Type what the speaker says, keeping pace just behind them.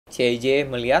CJ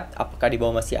melihat apakah di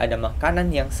bawah masih ada makanan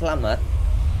yang selamat.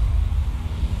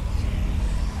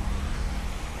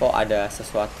 Kok ada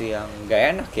sesuatu yang gak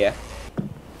enak ya?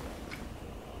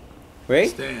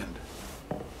 Wait. Stand.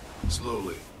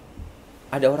 Slowly.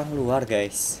 Ada orang luar,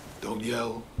 guys. Don't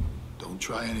yell. Don't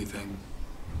try anything.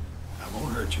 I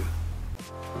won't hurt you.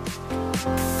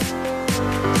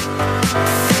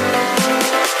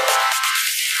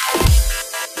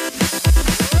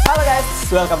 Halo guys,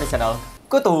 welcome di channel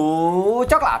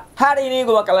Kutucoklat. Hari ini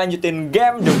gue bakal lanjutin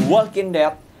game The Walking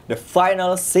Dead The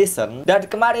Final Season. Dan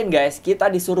kemarin guys, kita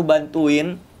disuruh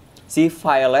bantuin si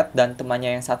Violet dan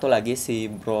temannya yang satu lagi, si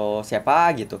bro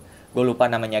siapa gitu, gue lupa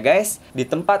namanya guys, di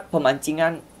tempat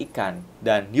pemancingan ikan.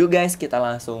 Dan yuk guys, kita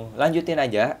langsung lanjutin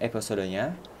aja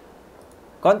episodenya.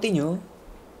 Continue.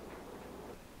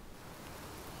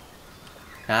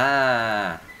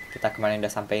 Nah, kita kemarin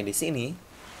udah sampai di sini.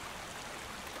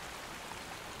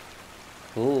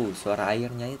 Suara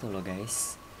airnya itu loh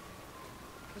guys.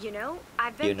 You know,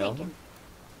 I've been thinking.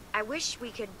 I wish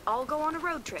we could all go on a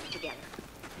road trip together.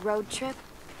 Road trip?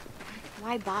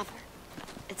 Why bother?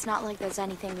 It's not like there's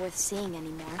anything worth seeing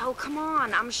anymore. Oh, come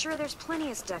on. I'm sure there's plenty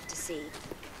of stuff to see.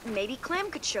 Maybe Clem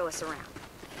could show us around.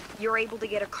 You're able to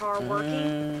get a car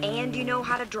working, and you know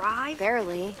how to drive?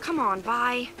 Barely. Come on,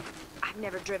 Vi. I've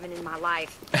never driven in my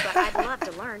life, but I'd love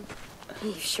to learn.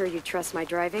 You sure you trust my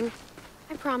driving?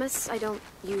 I promise I don't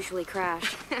usually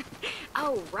crash.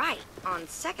 Oh, right. On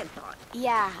second thought.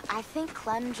 Yeah, I think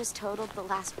Clem just totaled the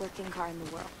last working car in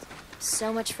the world.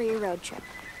 So much for your road trip.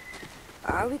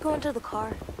 Are we going to the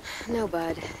car? No,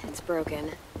 bud. It's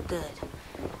broken. Good.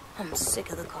 I'm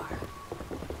sick of the car.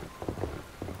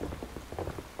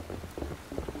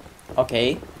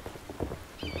 Okay.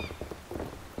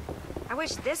 I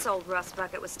wish this old rust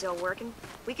bucket was still working.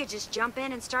 We could just jump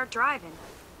in and start driving.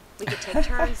 We could take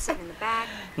turns sitting in the back.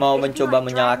 Mau It'd be mencoba like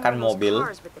menyalakan driving one of those mobil.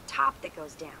 cars with the top that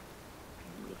goes down.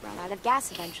 We'd run out of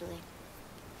gas eventually.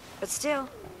 But still,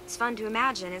 it's fun to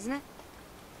imagine, isn't it?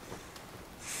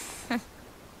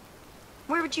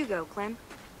 Where would you go, Clem?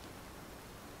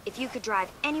 If you could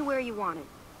drive anywhere you wanted,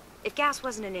 if gas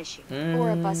wasn't an issue.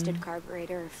 Or a busted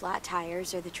carburetor, or flat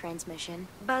tires, or the transmission.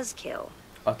 Buzzkill.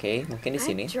 Oke, mungkin di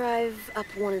sini. I'd drive up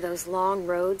one of those long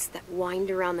roads that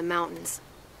wind around the mountains.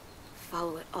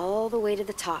 Follow it all the way to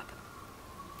the top.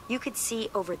 You could see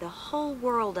over the whole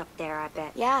world up there, I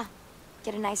bet. Yeah.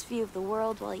 Get a nice view of the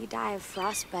world while you die of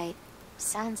frostbite.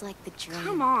 Sounds like the dream.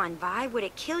 Come on, Vi. Would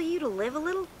it kill you to live a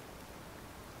little?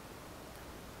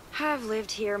 I've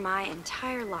lived here my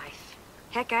entire life.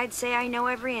 Heck, I'd say I know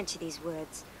every inch of these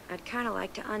woods. I'd kind of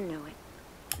like to unknow it.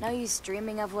 No use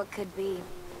dreaming of what could be.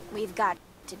 We've got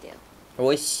to do.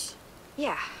 Wish.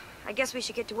 Yeah, I guess we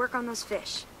should get to work on those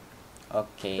fish.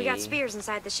 Oke. We got spears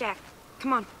inside the shack.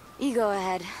 Come on. You go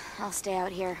ahead. I'll stay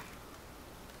out here.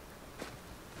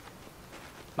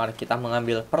 Mari kita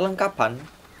mengambil perlengkapan.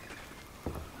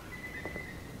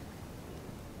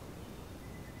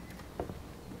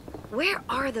 Where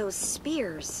are those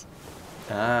spears?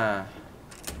 Nah,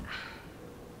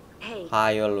 Hey,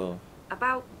 ayo lo.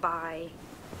 about Vi.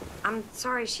 I'm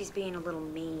sorry she's being a little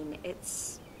mean.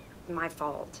 It's my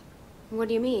fault.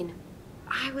 What do you mean?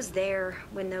 I was there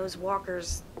when those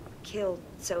walkers killed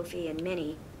Sophie and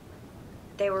Minnie.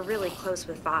 They were really close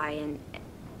with Vi, and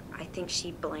I think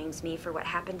she blames me for what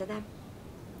happened to them.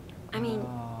 I mean,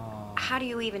 how do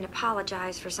you even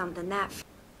apologize for something that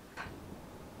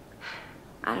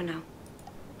I don't know.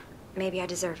 Maybe I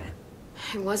deserve it.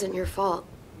 It wasn't your fault.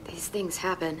 These things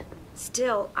happen.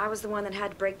 Still, I was the one that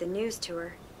had to break the news to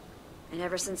her. And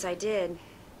ever since I did,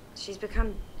 she's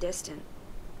become distant.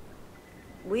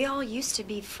 We all used to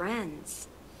be friends.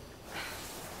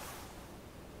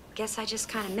 Guess I just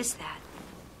kind of missed that.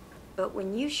 But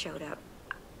when you showed up,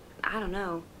 I don't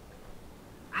know.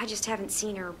 I just haven't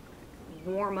seen her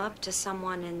warm up to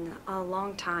someone in a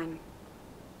long time.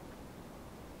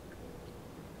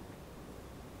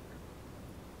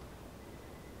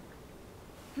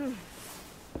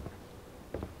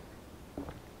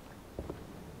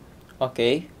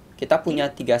 Oke, kita punya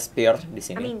 3 spear di I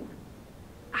sini. mean,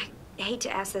 I hate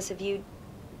to ask this of you,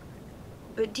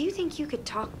 but do you think you could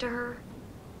talk to her?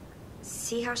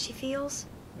 See how she feels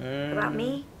about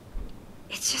me?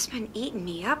 It's just been eating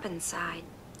me up inside.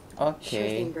 Oke. Sure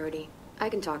thing, Brody.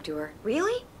 I can talk to her.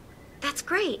 Really? That's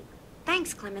great.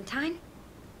 Thanks, Clementine.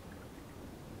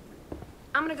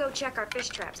 I'm gonna go check our fish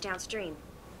traps downstream.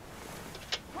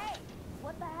 Hey,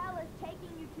 what the hell is taking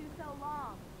you two so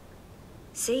long?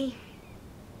 See?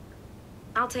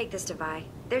 I'll take this to Vi.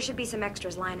 There should be some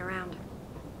extras lying around.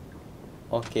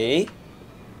 Oke.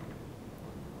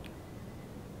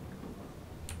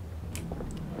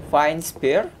 Find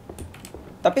spear.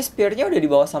 Tapi spearnya udah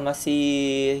dibawa sama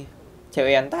si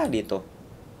cewek yang tadi tuh.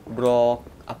 Bro,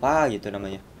 apa gitu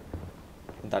namanya.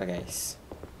 Bentar guys.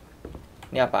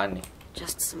 Ini apaan nih?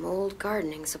 Just some old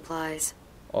gardening supplies.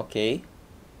 Oke.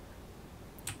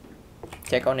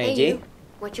 Check on Hey, AJ. you.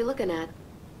 What you looking at?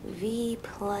 V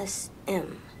plus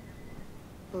M.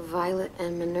 Violet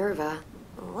and Minerva.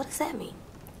 What does that mean?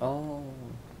 Oh.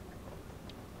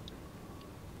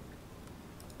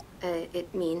 It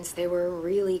means they were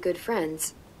really good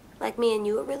friends. Like me and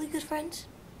you are really good friends?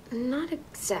 Not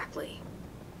exactly.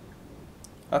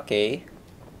 Oke.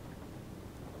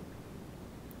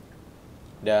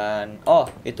 Dan oh,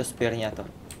 itu spearnya tuh.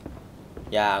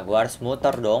 Ya, gua harus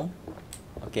muter dong.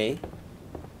 Oke.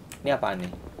 Ini apaan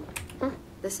nih?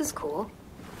 This is cool.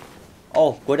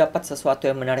 Oh, gue dapat sesuatu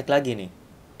yang menarik lagi nih.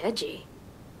 Edgy.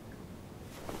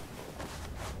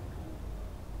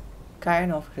 Kind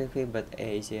of creepy but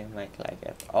AJ might like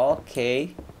it.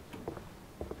 Oke.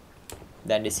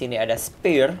 Dan di sini ada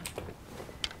spear.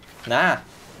 Nah,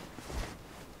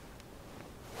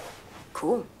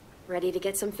 Cool. Ready to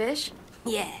get some fish?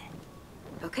 Yeah.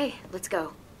 Okay, let's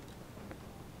go.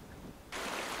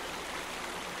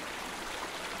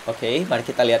 oke, mari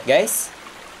kita lihat guys.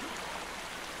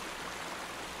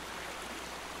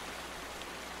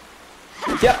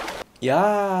 Ya, ya.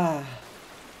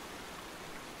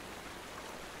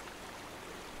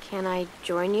 Can I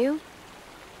join you?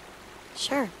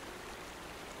 Sure.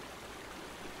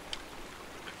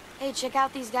 Hey, check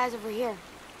out these guys over here.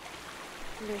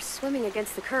 They're swimming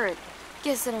against the current.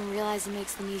 Guess I don't realize it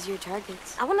makes them easier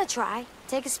targets. I wanna try.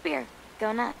 Take a spear.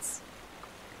 Go nuts.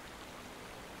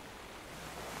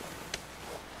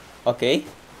 Oke.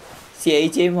 Si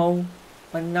AJ mau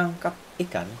menangkap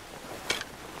ikan.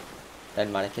 Dan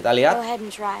mari kita Go lihat. ahead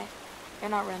and try.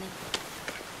 You're not running.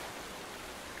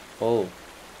 Oh.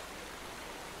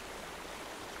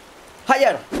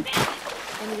 Hajar.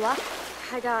 Any luck?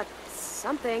 I got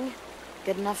something.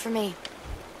 Good enough for me.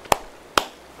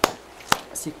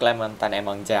 Si Clementine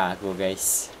emang jago,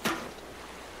 guys.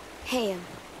 Hey,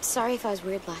 sorry if I was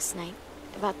weird last night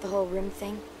about the whole room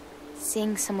thing.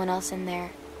 Seeing someone else in there,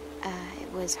 it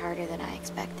was harder than I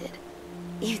expected.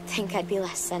 You'd think I'd be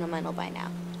less sentimental by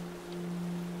now.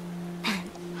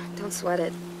 Don't sweat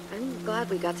it. I'm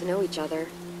glad we got to know each other.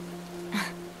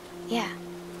 Yeah,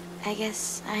 I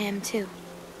guess I am too.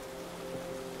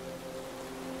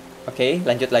 Oke,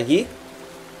 lanjut lagi.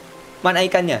 Mana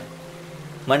ikannya?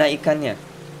 Mana ikannya?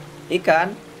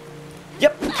 Ikan.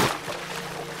 Yep.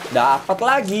 Dapat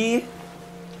lagi.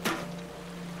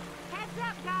 Heads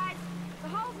up, guys. The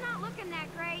hole's not looking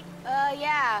that great.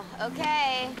 Yeah,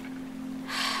 okay.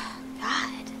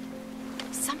 God,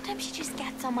 sometimes she just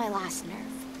gets on my last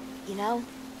nerve, you know?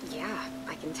 Yeah,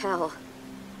 I can tell.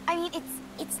 I mean,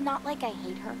 it's not like I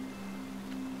hate her.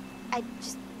 I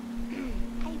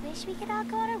wish we could all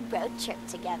go on a road trip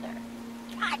together.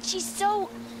 God, she's so...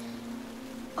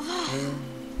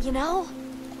 you know?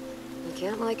 You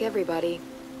can't like everybody.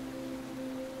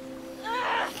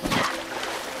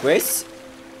 Wes.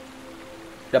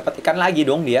 Dapat ikan lagi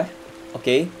dong dia.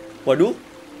 Oke. Waduh,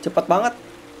 cepet banget.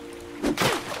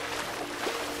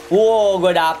 Wow,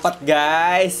 gue dapat,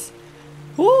 guys.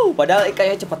 Padahal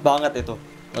ikannya cepet banget itu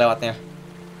lewatnya.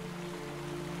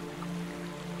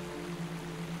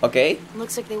 Oke.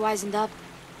 Looks like they wisened up.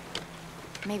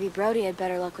 Maybe Brody had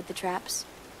better luck with the traps.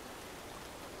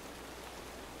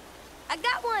 I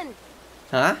got one!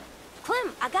 Hah?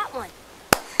 Clem, I got one!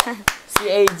 Si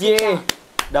AJ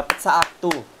dapat satu.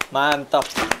 Mantap.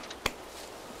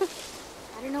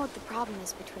 I don't know what the problem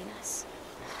is between us.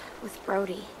 With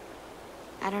Brody.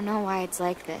 I don't know why it's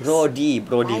like this. Brody.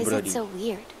 Why is it so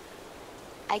weird?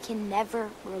 I can never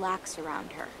relax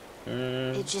around her.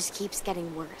 It just keeps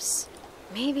getting worse.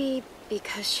 Maybe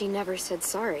because she never said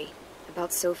sorry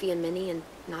about Sophie and Minnie and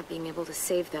not being able to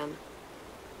save them.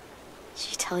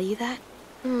 She tell you that?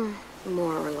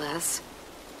 More or less.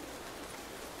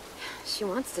 She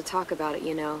wants to talk about it,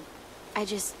 you know. I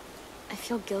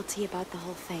feel guilty about the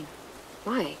whole thing.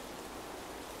 Why?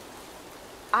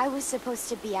 I was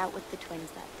supposed to be out with the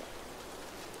twins that day.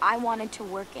 I wanted to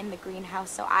work in the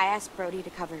greenhouse, so I asked Brody to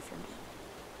cover for me.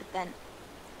 But then...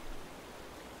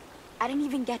 I didn't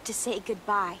even get to say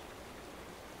goodbye.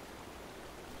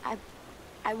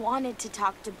 I wanted to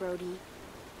talk to Brody,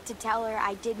 to tell her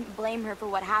I didn't blame her for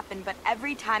what happened, but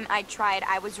every time I tried,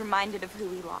 I was reminded of who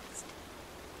we lost.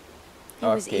 It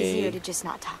was easier to just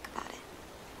not talk about it.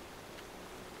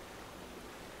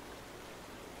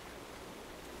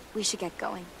 We should get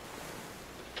going.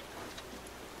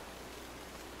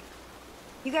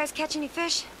 You guys catch any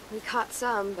fish? We caught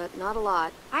some, but not a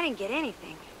lot. I didn't get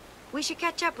anything. We should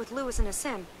catch up with Lewis and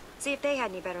Asim. See if they had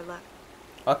any better luck.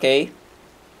 Oke.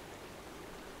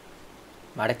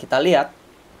 Mari kita lihat.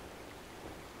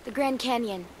 The Grand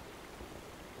Canyon.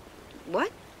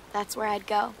 What? That's where I'd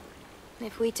go.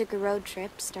 If we took a road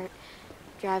trip, start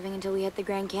driving until we hit the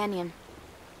Grand Canyon.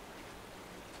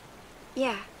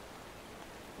 Yeah.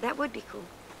 That would be cool.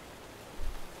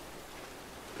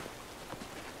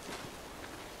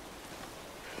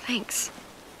 Thanks.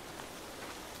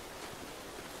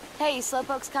 Hey,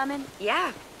 Slowpoke's coming?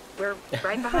 Yeah, we're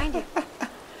right behind you.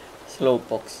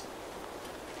 Slowpoke.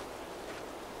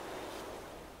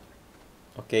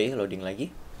 Oke, loading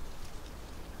lagi.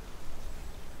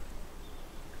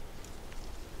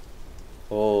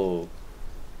 Oh.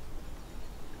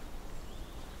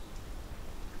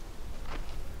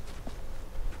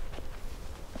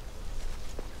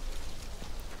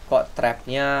 Kok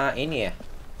trapnya ini ya?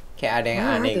 Kayak ada yang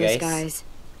aneh, guys.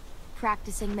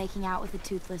 Practicing making out with a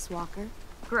toothless walker.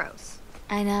 Gross.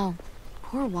 I know.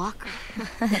 Poor Walker.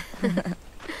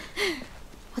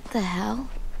 What the hell?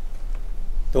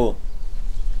 Tuh.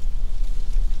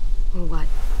 What?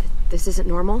 This isn't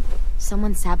normal?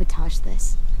 Someone sabotaged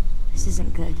this. This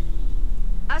isn't good.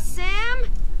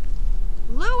 Sam?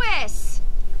 Lewis!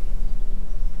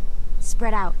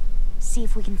 Spread out. See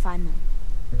if we can find them.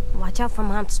 Watch out for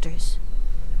monsters.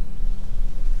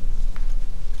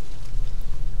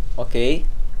 Oke.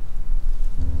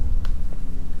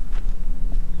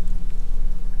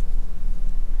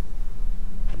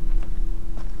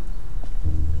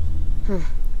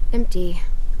 Empty.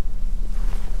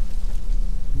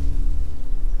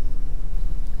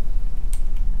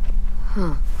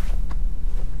 Huh.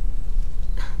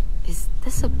 Is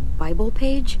this a Bible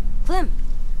page? Clem,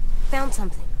 found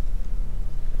something.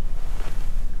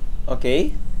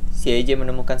 Oke. Si AJ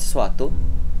menemukan sesuatu.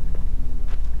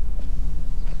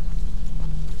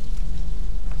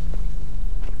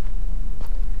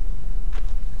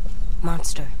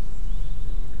 Monster.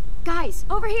 Guys,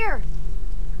 over here!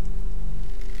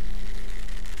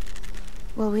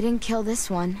 Well, we didn't kill this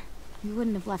one. We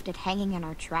wouldn't have left it hanging in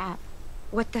our trap.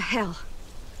 What the hell?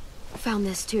 Found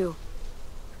this too.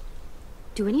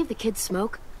 Do any of the kids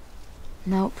smoke?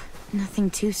 Nope, nothing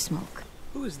to smoke.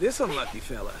 Who is this unlucky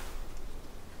fella?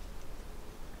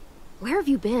 Where have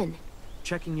you been?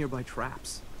 Checking nearby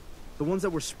traps. The ones that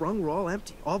were sprung were all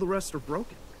empty. All the rest are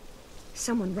broken.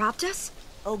 Someone robbed us?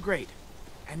 Oh, great.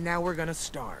 And now we're gonna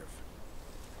starve.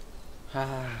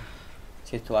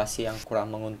 Situasi yang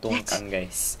kurang menguntungkan,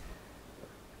 guys.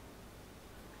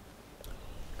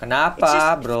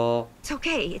 Kenapa, bro? It's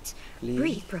okay. It's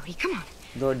breathe, Brody. Come on.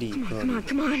 Brody,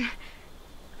 Come on.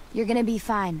 You're gonna be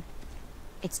fine.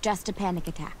 It's just a panic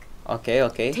attack. Oke.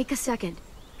 Take a second.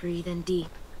 Breathe in deep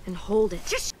and hold it.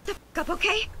 Just shut the f up,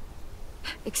 okay?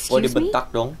 Oh, Excuse me?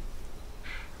 dibentak dong.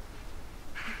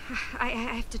 I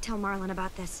have to tell Marlon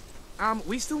about this.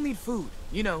 We still need food,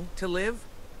 you know, to live.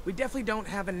 We definitely don't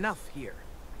have enough here.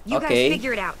 You Okay. guys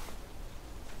figure it out.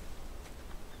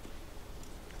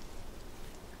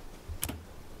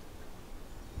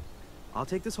 I'll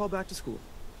take this haul back to school.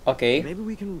 Oke. Maybe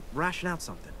we can ration out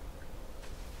something.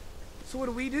 So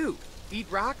what do? Eat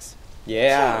rocks?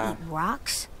 Yeah.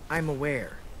 Rocks? I'm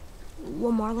aware.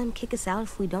 Will Marlon kick us out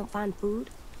if we don't find food?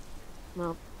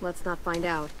 Well, let's not find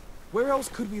out. Where else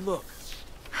could we look?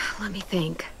 Let me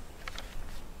think.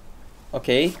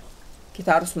 Oke.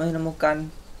 Kita harus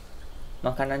menemukan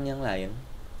makanan yang lain.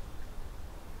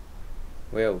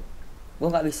 Wow. Gua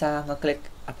nggak bisa ngeklik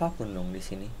apapun dong di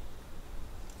sini.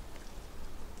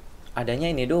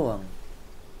 Adanya ini doang.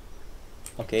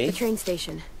 Oke. The train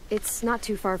station. It's not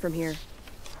too far from here.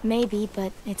 Maybe,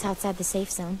 but it's outside the safe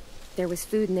zone. There was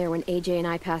food in there when AJ and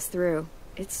I passed through.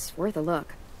 It's worth a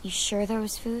look. You sure there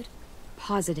was food?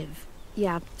 Positive.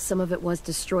 Yeah, some of it was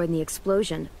destroyed in the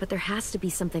explosion, but there has to be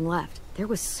something left. There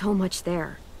was so much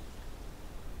there.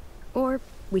 Or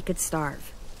we could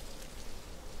starve.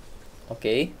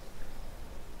 Oke.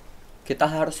 Kita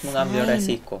harus mengambil Fine.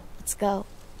 resiko. Let's go.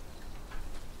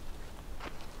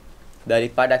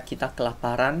 Daripada kita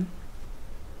kelaparan.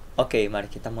 Oke, mari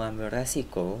kita mengambil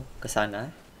resiko ke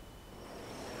sana.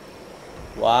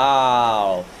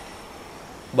 Wow.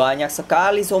 Banyak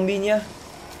sekali zombinya.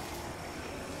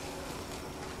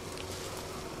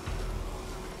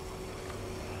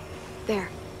 There.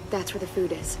 That's where the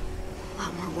food is. A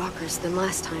lot more walkers than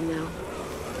last time, though.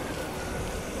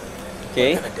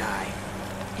 Oke. Gonna die.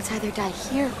 It's either die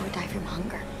here or die from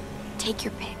hunger. Take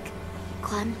your pick.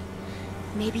 Clem,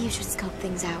 maybe you should scope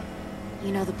things out.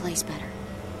 You know the place better.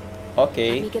 Let Oke.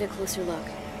 me get a closer look.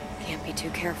 Can't be too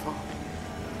careful.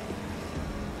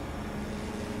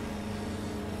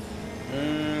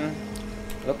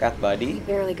 Look at We buddy.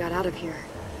 barely got out of here.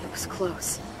 It was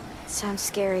close. Sounds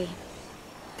scary.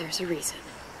 There's a reason.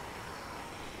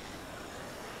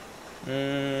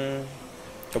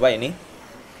 Coba ini.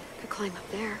 Could climb up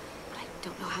there, but I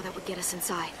don't know how that would get us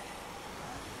inside.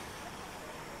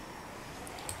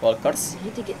 Walkers.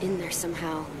 We need to get in there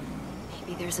somehow.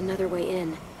 Maybe there's another way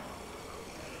in.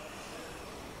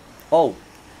 Oh,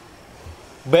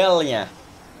 belnya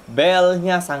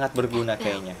sangat berguna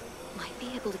kayaknya. Might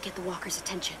be able to get the walkers'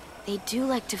 attention. They do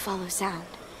like to follow sound.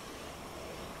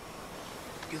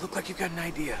 You look like you got an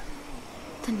idea.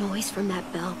 The noise from that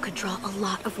bell could draw a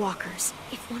lot of walkers.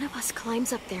 If one of us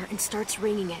climbs up there and starts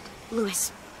ringing it.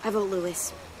 Lewis. I vote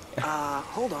Lewis.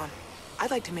 Hold on. I'd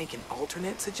like to make an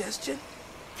alternate suggestion.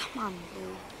 Come on,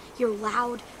 Lou. You're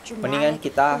loud, Mendingan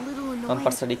dramatic, kita a little annoying.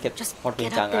 mempersedikit Just get up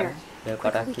perbincangan there.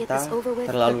 daripada Quicker we get kita this over with,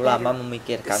 terlalu the better. lama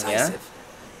memikirkannya. Decisive.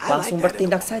 I Langsung like that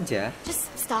bertindak at all. saja. Just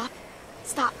stop.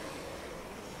 Stop.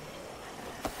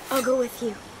 I'll go with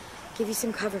you. Give you some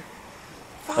cover.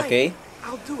 Fine. Okay.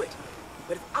 I'll do it.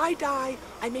 But if I die,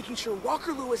 I'm making sure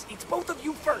Walker Lewis eats both of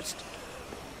you first.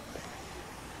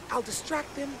 I'll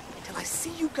distract them until I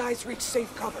see you guys reach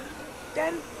safe cover.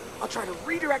 Then, I'll try to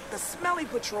redirect the smelly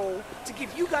patrol to give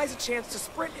you guys a chance to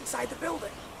sprint inside the building.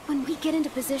 When we get into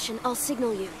position, I'll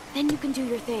signal you. Then you can do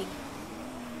your thing.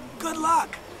 Good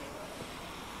luck!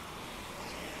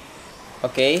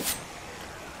 Oke.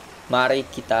 Mari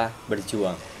kita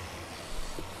berjuang.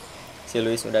 Si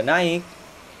Luis udah naik.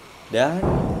 Dan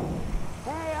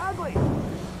Hey, ugly!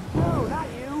 No, not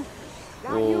you.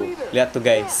 Not you either. lihat tuh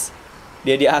guys.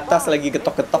 Dia di atas lagi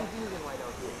ketok-ketok.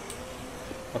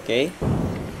 Oke.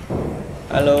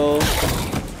 Halo.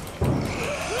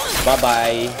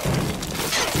 Bye-bye.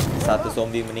 Satu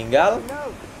zombie meninggal.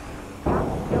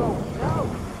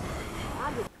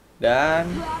 Dan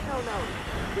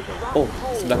oh,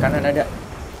 sebelah kanan ada.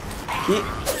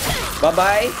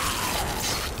 Bye-bye.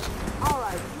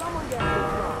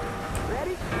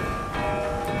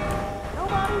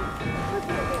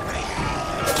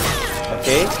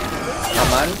 Oke,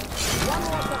 aman.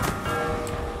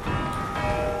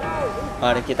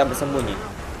 Mari kita bersembunyi.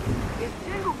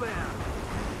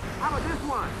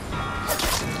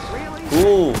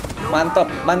 Mantap,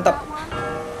 mantap.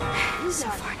 So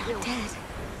far, not dead.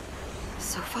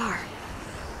 So far.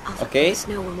 I'll let Okay. us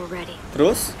know when we're ready.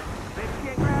 Terus,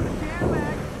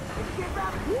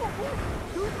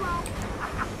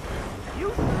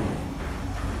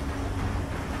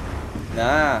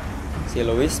 nah, si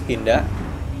Louis pindah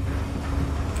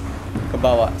ke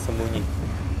bawah sembunyi.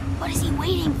 What is he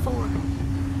waiting for?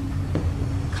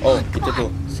 Oh, gitu tuh.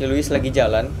 Si Louis lagi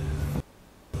jalan.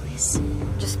 Please,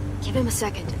 just give him a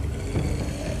second.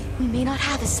 We may not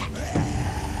have a second.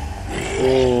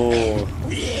 Oh,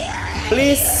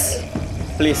 please,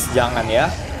 please jangan ya.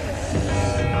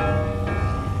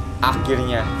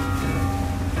 Akhirnya.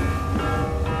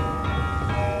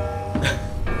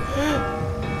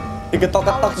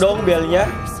 Diketok-ketok dong belnya.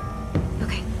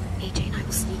 Okay, AJ and I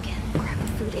will sneak in, grab the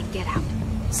food, and get out.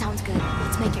 Sounds good.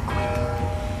 Let's make it quick.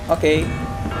 Oke.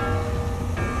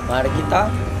 Mari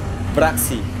kita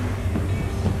beraksi.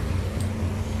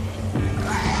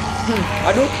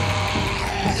 Aduh.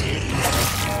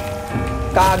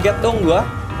 Kaget dong gua.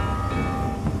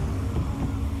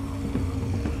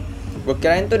 Gua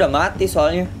kirain tuh udah mati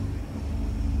soalnya.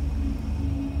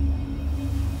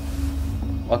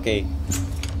 Oke.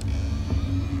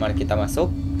 Mari kita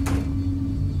masuk.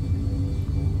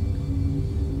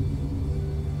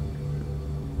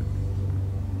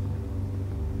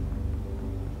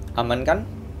 Aman kan?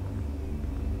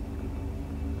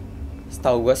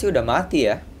 Setahu gua sih udah mati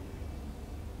ya.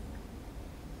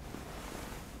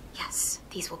 Yes,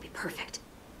 these will be perfect.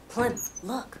 Clem,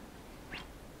 look.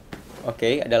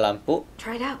 Oke, ada lampu.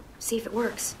 Try it out. See if it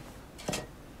works.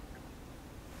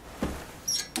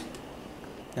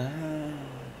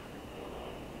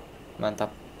 Mantap.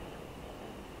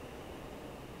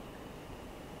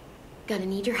 Gonna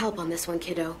need your help on this one,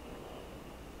 kiddo.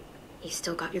 You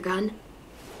still got your gun?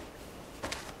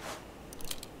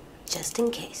 Just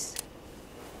in case.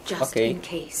 Just Okay. in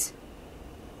case.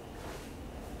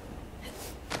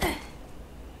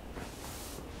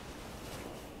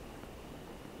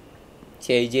 Si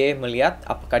AJ melihat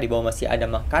apakah di bawah masih ada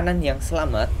makanan yang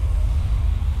selamat.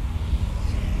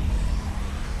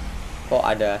 Kok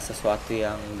ada sesuatu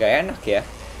yang gak enak ya?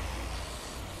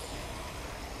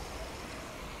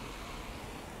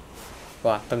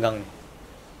 Wah, tegang nih.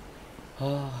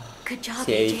 Oh, Good job,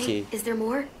 si AJ. AJ. Is there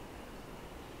more?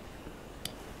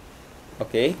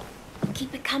 Oke.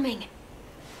 Keep it coming.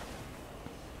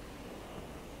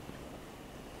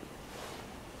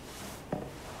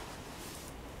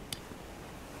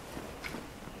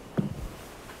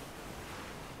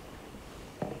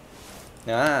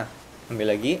 Nah,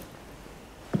 ambil lagi.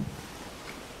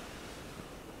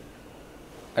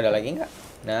 Ada lagi nggak?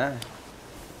 Nah.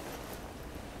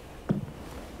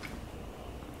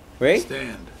 Wait.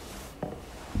 Stand.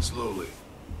 Slowly.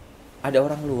 Ada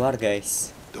orang luar,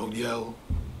 guys. Don't yell.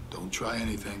 Don't try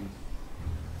anything.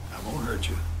 I won't hurt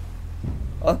you.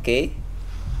 Oke.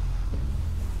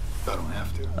 I don't have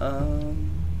to.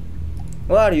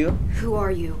 Who are you? Who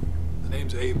are you? The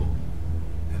name's Abel.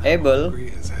 And Abel? I'm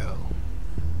hungry as hell.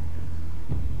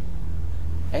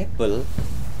 Apple.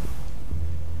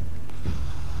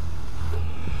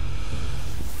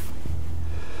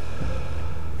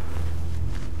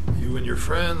 You and your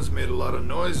friends made a lot of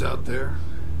noise out there.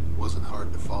 It wasn't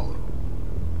hard to follow.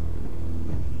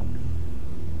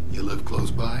 You live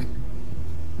close by?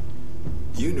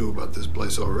 You knew about this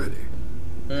place already.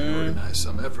 And organized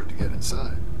some effort to get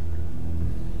inside.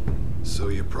 So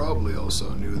you probably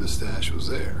also knew the stash was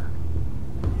there.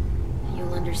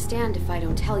 You'll understand if I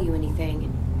don't tell you anything.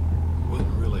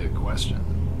 Wasn't really a question.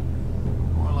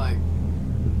 More like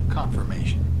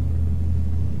confirmation.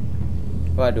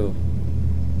 Waduh.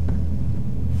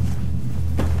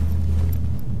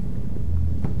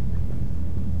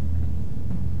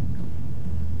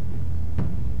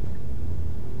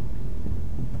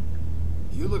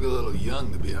 You look a little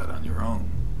young to be out on your own.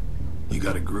 You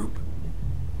got a group?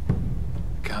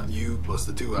 Count you plus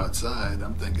the two outside,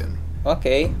 I'm thinking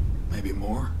Oke. maybe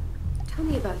more. Tell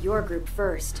me about your group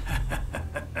first.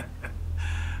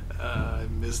 I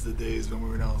miss the days when we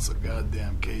were all so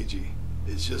goddamn cagey.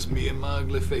 It's just me and my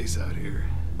ugly face out here.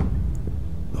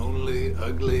 Lonely,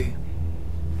 ugly,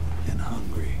 and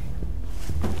hungry.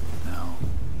 Now,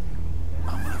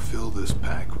 I'm gonna fill this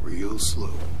pack real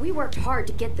slow. We worked hard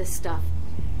to get this stuff.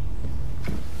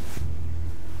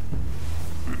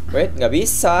 Wait, nggak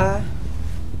bisa.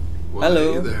 Well, Hello.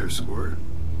 hey there, Squirt.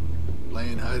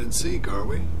 Playing hide and seek, are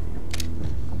we?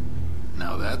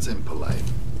 Now that's impolite.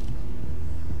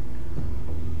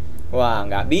 Wah,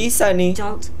 nggak bisa nih.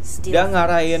 Don't steal. Dia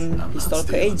ngarahin I'm not pistol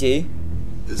ke stealing. AJ.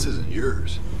 This isn't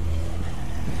yours.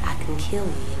 I can kill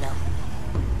you, you know.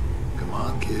 Come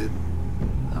on, kid.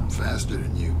 I'm faster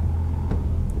than you.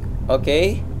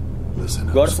 Oke.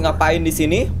 Listen up, Gue harus Squirt. ngapain di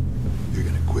sini? You're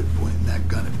gonna quit pointing that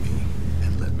gun at me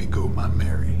and let me go my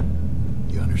Mary.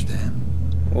 You understand?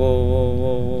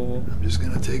 Wow. I'm just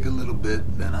gonna take a little bit,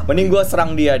 then I'm Mending gue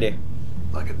serang dia deh.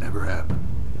 like it never happened.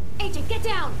 AJ, get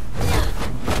down!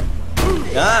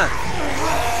 Nah.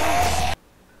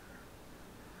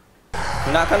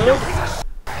 Kena kan lu?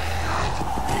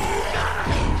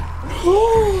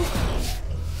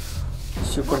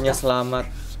 Syukurnya selamat.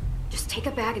 Just take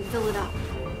a bag and fill it up.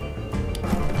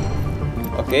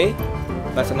 Oke.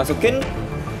 Masukin.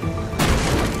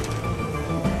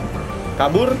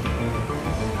 Kabur.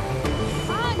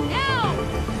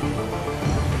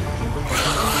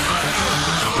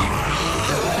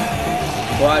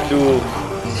 Waduh.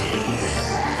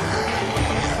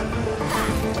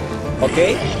 Oke.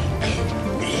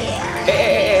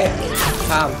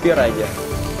 Hampir aja.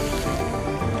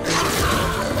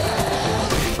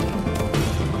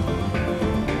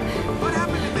 What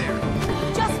happened in there?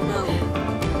 Just move.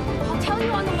 I'll tell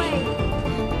you on the way.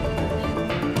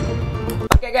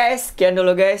 Oke guys, sekian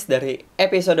dulu guys dari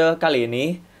episode kali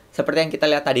ini. Seperti yang kita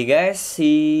lihat tadi guys,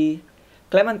 si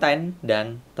Clementine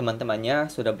dan teman-temannya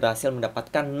sudah berhasil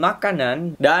mendapatkan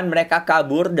makanan dan mereka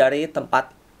kabur dari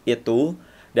tempat itu.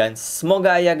 Dan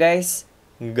semoga ya guys,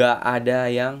 nggak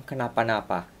ada yang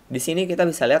kenapa-napa. Di sini kita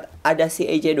bisa lihat ada si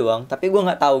AJ doang, tapi gue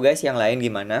nggak tahu guys yang lain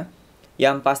gimana.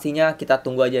 Yang pastinya kita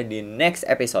tunggu aja di next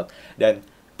episode. Dan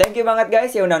thank you banget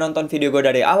guys yang udah nonton video gue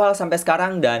dari awal sampai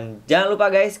sekarang. Dan jangan lupa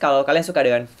guys, kalau kalian suka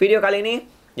dengan video kali ini,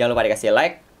 jangan lupa dikasih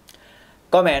like,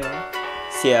 komen,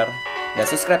 share, dan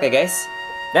subscribe ya guys.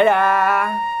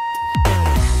 Dadah!